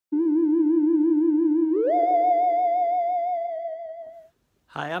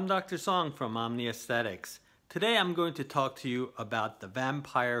Hi, I'm Dr. Song from Omni Aesthetics. Today I'm going to talk to you about the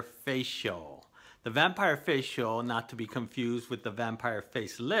Vampire Facial. The Vampire Facial, not to be confused with the Vampire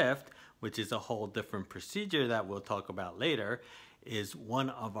Facelift, which is a whole different procedure that we'll talk about later, is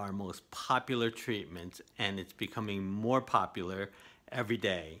one of our most popular treatments, and it's becoming more popular every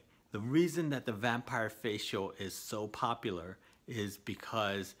day. The reason that the Vampire Facial is so popular is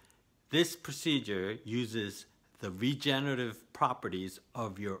because this procedure uses the regenerative properties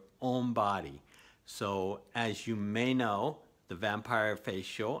of your own body. So as you may know, the Vampire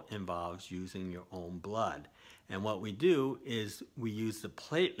Facial involves using your own blood. And what we do is we use the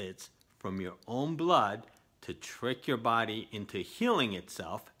platelets from your own blood to trick your body into healing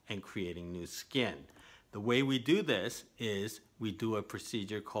itself and creating new skin. The way we do this is we do a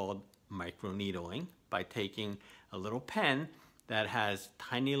procedure called microneedling by taking a little pen that has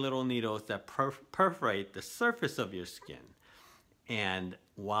tiny little needles that perforate the surface of your skin. And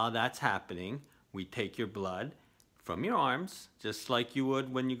while that's happening, we take your blood from your arms, just like you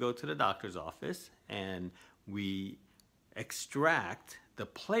would when you go to the doctor's office, and we extract the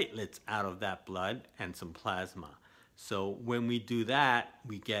platelets out of that blood and some plasma. So when we do that,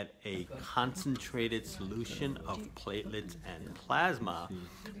 we get a concentrated solution of platelets and plasma,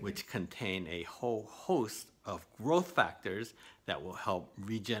 which contain a whole host of growth factors that will help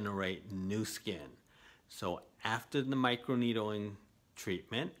regenerate new skin. So after the microneedling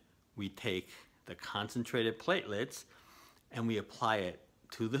treatment, we take the concentrated platelets and we apply it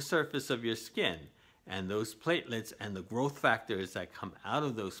to the surface of your skin. And those platelets and the growth factors that come out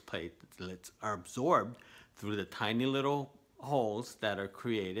of those platelets are absorbed through the tiny little holes that are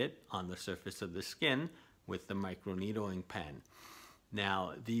created on the surface of the skin with the microneedling pen.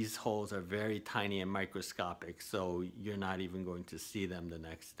 Now, these holes are very tiny and microscopic, so you're not even going to see them the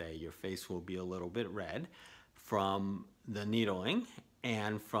next day. Your face will be a little bit red from the needling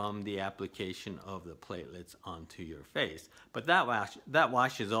and from the application of the platelets onto your face. But that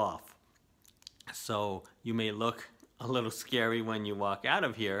washes off. So you may look a little scary when you walk out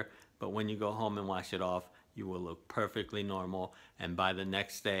of here, but when you go home and wash it off, you will look perfectly normal. And by the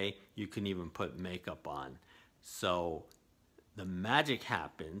next day, you can even put makeup on. So the magic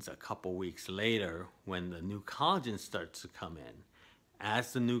happens a couple weeks later when the new collagen starts to come in.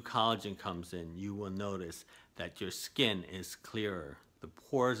 As the new collagen comes in, you will notice that your skin is clearer, the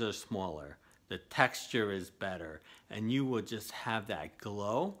pores are smaller, the texture is better, and you will just have that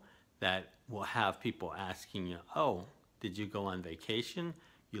glow that will have people asking you, oh, did you go on vacation?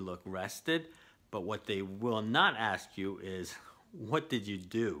 You look rested. But what they will not ask you is, what did you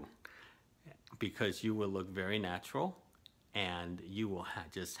do? Because you will look very natural and you will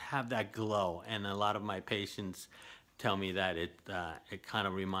just have that glow. And a lot of my patients tell me that it kind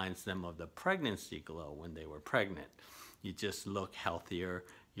of reminds them of the pregnancy glow when they were pregnant. You just look healthier,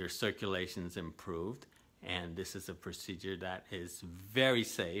 your circulation's improved, and this is a procedure that is very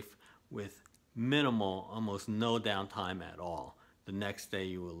safe with minimal, almost no downtime at all. The next day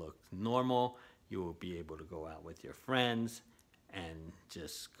you will look normal, you will be able to go out with your friends and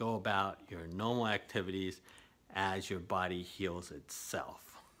just go about your normal activities as your body heals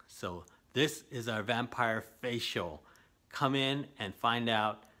itself. So this is our Vampire Facial. Come in and find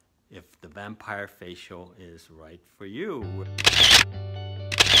out if the Vampire Facial is right for you.